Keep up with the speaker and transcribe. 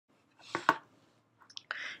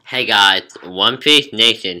Hey guys, One Piece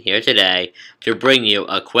Nation here today to bring you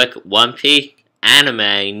a quick One Piece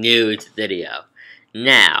anime news video.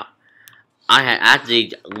 Now, I had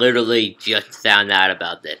actually literally just found out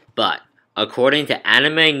about this, but according to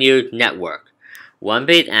Anime News Network, One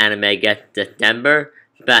Piece anime gets December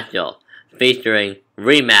special featuring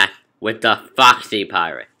rematch with the Foxy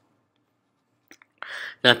pirate.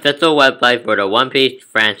 The official website for the One Piece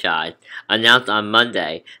franchise announced on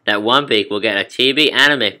Monday that One Piece will get a TV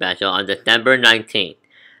anime special on December 19th,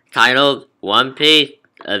 titled One Piece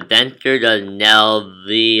Adventure to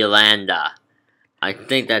Nevlandia. I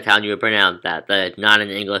think that's how you would pronounce that, but it's not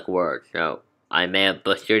an English word, so I may have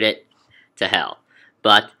butchered it to hell.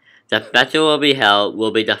 But the special will be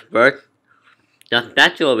the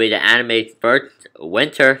anime's first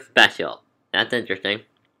winter special. That's interesting.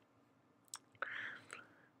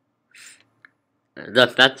 The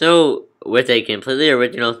special, with a completely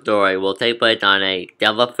original story, will take place on a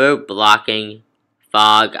devil fruit blocking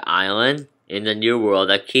fog island in the New World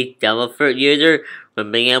that keeps devil fruit users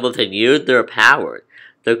from being able to use their powers.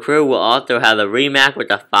 The crew will also have a rematch with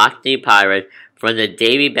the Foxy pirate from the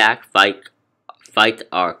Davy Back fight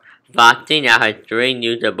arc. Foxy now has 3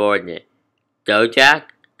 new subordinates: Dojak,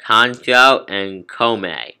 Kanjo, and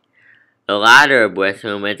Kome, the latter of which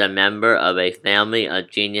whom is a member of a family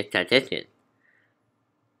of genius statisticians.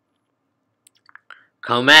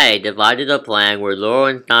 Kome divided a plan where Laurel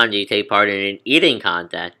and Sanji take part in an eating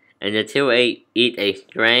contest, and the two eat a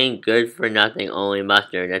strange good-for-nothing only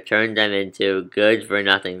mustard that turns them into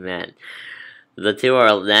good-for-nothing men. The two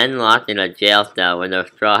are then locked in a jail cell when the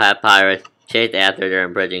Straw Hat Pirates chase after their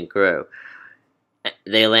imprisoned crew.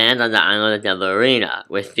 They land on the island of Nevlandia,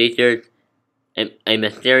 which features a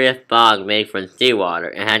mysterious fog made from seawater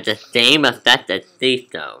and has the same effect as sea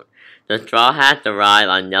stone. The Straw Hats arrive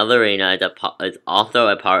on Nevlandia is also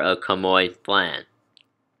a part of Komoi's plan.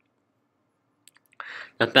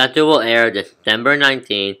 The special will air December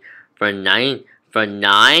 19th from 9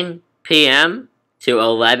 p.m. to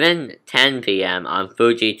 11:10 p.m. on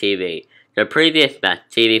Fuji TV. The previous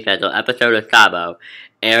TV special, episode of Sabo,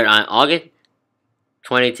 aired on August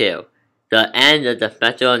 22. The end of the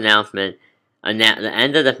special announced that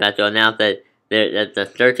that the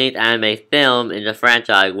 13th anime film in the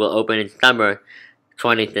franchise will open in summer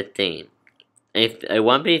 2015. A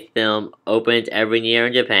One Piece film opens every year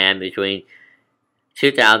in Japan between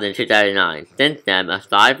 2000 and 2009. Since then,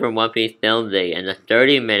 aside from One Piece Film Z and the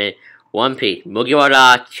 30-minute One Piece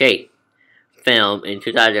Mugiwara Chase film in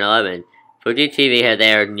 2011, Fuji TV has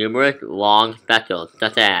aired numerous long specials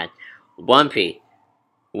such as One Piece,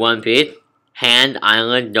 Hand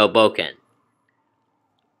Island no Boken.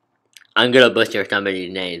 I'm gonna butcher some of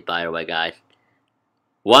these names, by the way, guys.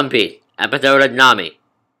 One Piece, episode of Nami.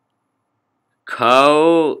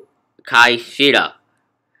 Ko Kaishida.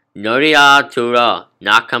 Noria Tura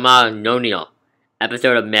Nakama Nonio.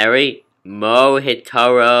 Episode of Mary. Mo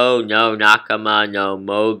Hitoro no Nakama no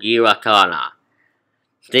Mogirakana.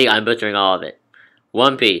 See, I'm butchering all of it.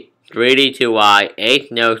 One Piece, 3D2Y,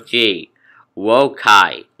 8 no G.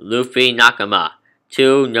 Wokai, Luffy Nakama,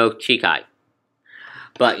 2 no Chikai.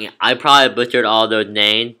 But yeah, I probably butchered all those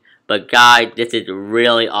names. But guys, this is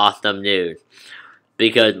really awesome news.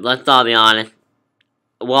 Because, let's all be honest,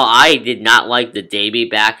 while I did not like the Davy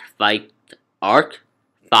Back fight arc,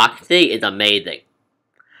 Foxy is amazing.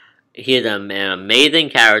 He is an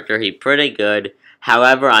amazing character. He's pretty good.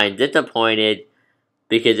 However, I am disappointed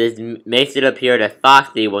because it makes it appear that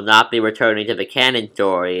Foxy will not be returning to the canon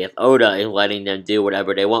story if Oda is letting them do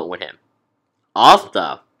whatever they want with him.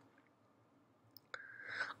 Also,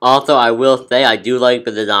 I will say I do like the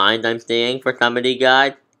designs I'm seeing for some of these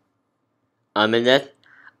guys. In this,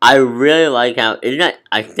 I really like how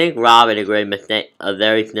I think Robin is wearing a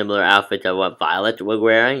very similar outfit to what Violet was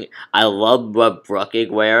wearing. I love what Brooke is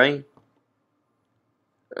wearing.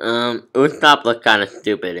 Usopp looks kind of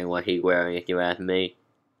stupid in what he's wearing, if you ask me.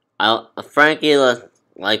 Frankie looks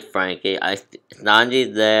like Frankie.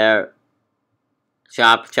 Sanji's there.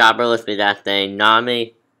 Chopper looks like that thing.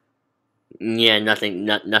 Nami. Yeah,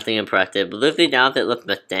 nothing impressive. Luffy's outfit looks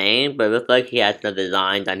the same, but it looks like he has some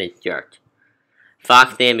designs on his shirt.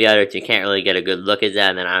 Foxy and the others, you can't really get a good look at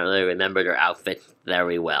them, and I don't really remember their outfits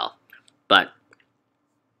very well. But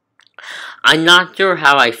I'm not sure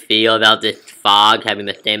how I feel about this fog having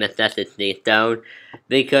the same effect as Sea Stone,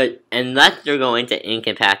 because unless they're going to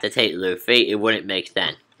incapacitate Luffy, it wouldn't make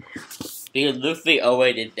sense. Because Luffy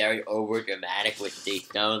always is very over-dramatic with Sea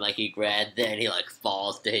Stone, like he grabs it and he like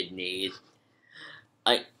falls to his knees.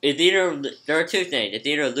 There are two things. It's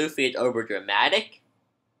either Luffy is over-dramatic,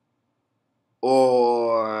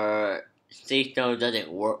 or Sea Stone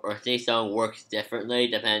doesn't work, or Sea Stone works differently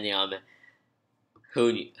depending on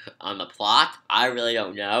on the plot. I really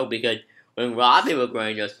don't know, because when Robbie was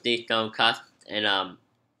growing those Sea Stone cuts in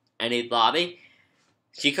any lobby,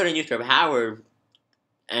 she couldn't use her power,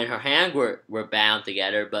 and her hands were bound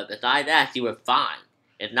together. But besides that, she was fine.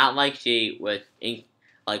 It's not like she was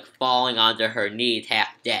like falling onto her knees, half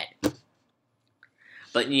dead.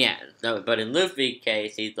 But yeah, but in Luffy's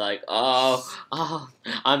case, he's like, oh,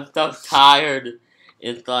 I'm so tired.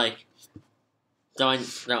 It's like, so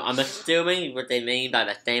I'm assuming what they mean by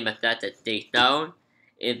the same effect as Sea Stone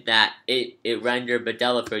is that it renders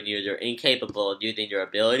Bedelaford user incapable of using their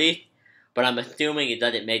abilities, but I'm assuming it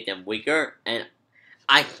doesn't make them weaker, and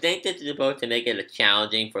I think this is supposed to make it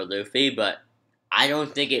challenging for Luffy, but I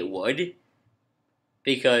don't think it would,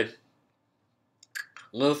 because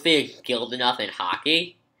Luffy is skilled enough in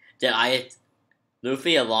hockey that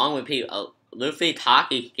Luffy, along with people, Luffy's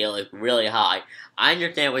hockey skill is really high. I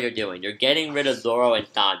understand what you're doing. You're getting rid of Zoro and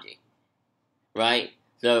Sanji, right?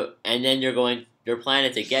 So, and then your plan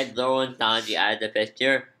is to get Zoro and Sanji out of the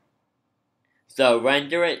picture. So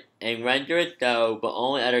render it so the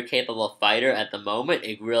only other capable fighter at the moment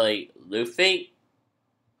is really Luffy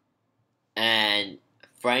and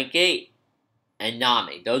Frankie and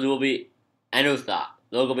Nami. Those will be, and Usopp.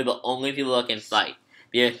 Those will be the only people that can fight.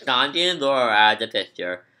 Because Sanji and Zoro are out of the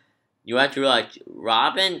picture. You have to realize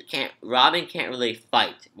Robin can't really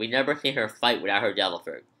fight. We never seen her fight without her Devil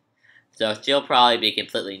Fruit. So she'll probably be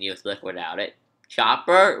completely useless without it.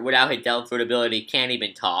 Chopper, without his Devil Fruit ability, can't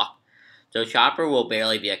even talk. So Chopper will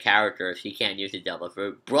barely be a character if she can't use his Devil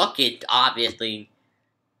Fruit. Brook is obviously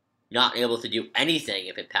not able to do anything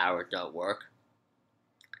if his powers don't work.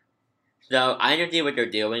 So I understand what they're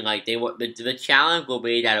doing. Like the challenge will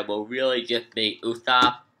be that it will really just be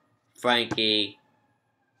Usopp, Frankie,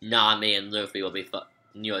 Nami, and Luffy will be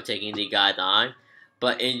taking the guys on.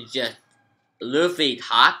 But it's just Luffy's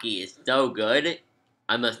hockey is so good.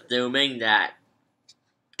 I'm assuming that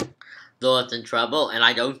Zoro's in trouble, and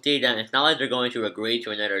I don't see them. It's not like they're going to agree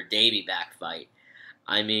to another Davy back fight.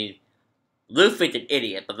 I mean, Luffy's an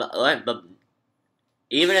idiot, but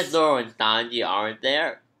even if Zoro and Sanji aren't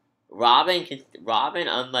there, Robin,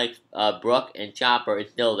 unlike Brook and Chopper,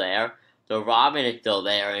 is still there. So Robin is still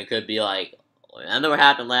there, and it could be like, remember what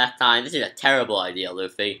happened last time? This is a terrible idea,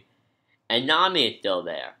 Luffy. And Nami is still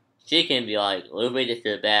there. She can be like, Luffy, this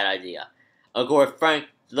is a bad idea. Of course, and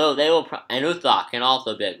Usopp can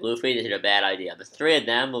also be like, Luffy, this is a bad idea. The three of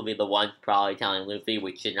them will be the ones probably telling Luffy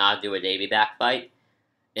we should not do a Davy back fight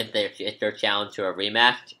if they're challenged to a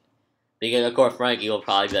rematch. Because, of course, Frankie will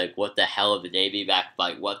probably be like, what the hell is the Davy back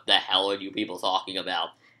fight? What the hell are you people talking about?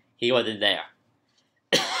 He wasn't there.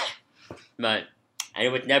 But, and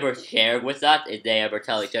it was never shared with us if they ever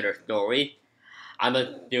tell each other stories. I'm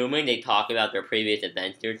assuming they talk about their previous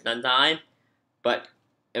adventures sometime, but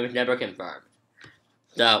it was never confirmed.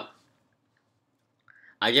 So,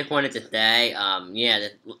 I just wanted to say, I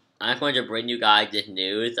just wanted to bring you guys this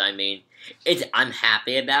news. I mean, I'm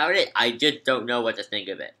happy about it. I just don't know what to think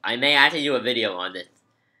of it. I may actually do a video on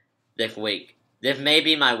this week. This may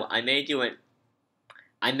be I may do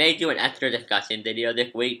an extra discussion video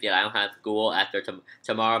this week that I don't have school after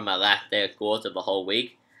tomorrow, my last day of school, so the whole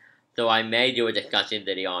week. So I may do a discussion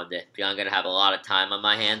video on this, because I'm going to have a lot of time on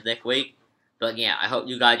my hands this week. But yeah, I hope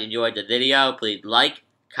you guys enjoyed the video. Please like,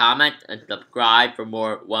 comment, and subscribe for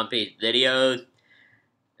more One Piece videos.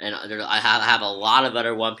 And I have a lot of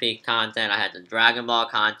other One Piece content. I have some Dragon Ball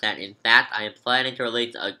content. In fact, I am planning to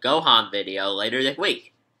release a Gohan video later this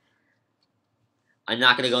week. I'm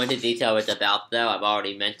not going to go into detail what it's about, though. I've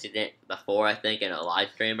already mentioned it before, I think, in a live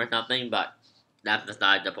stream or something, but that's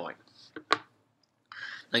beside the point.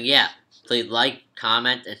 But yeah, please like,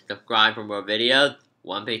 comment, and subscribe for more videos.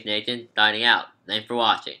 One Piece Nation signing out. Thanks for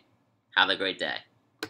watching. Have a great day.